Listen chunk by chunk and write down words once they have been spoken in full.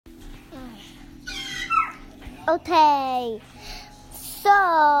Okay, so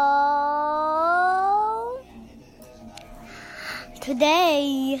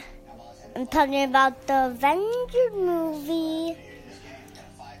today I'm talking about the Avengers movie.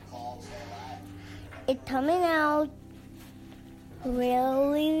 It's coming out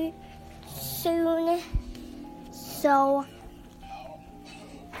really soon, so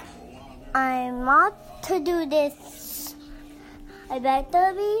I'm not to do this. I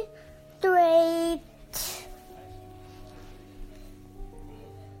better be straight.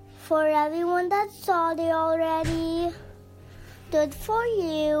 For everyone that saw it already, good for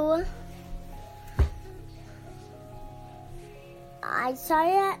you. I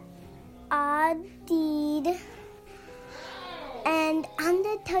saw it, I did, and I'm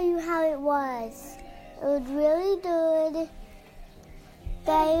gonna tell you how it was. It was really good.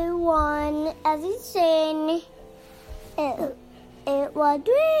 They won everything. It was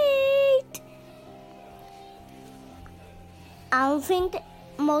great. I don't think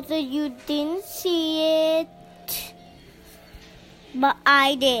most of you didn't see it, but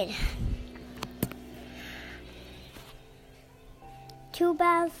I did. Too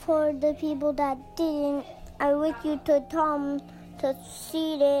bad for the people that didn't. I wish you could come to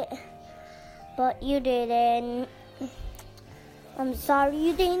see it, but you didn't. I'm sorry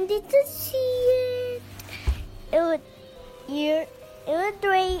you didn't get to see it. It was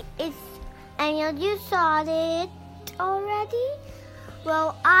great. And you saw it already?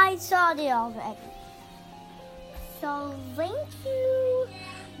 Well, I saw it already. So thank you.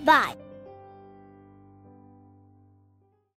 Bye.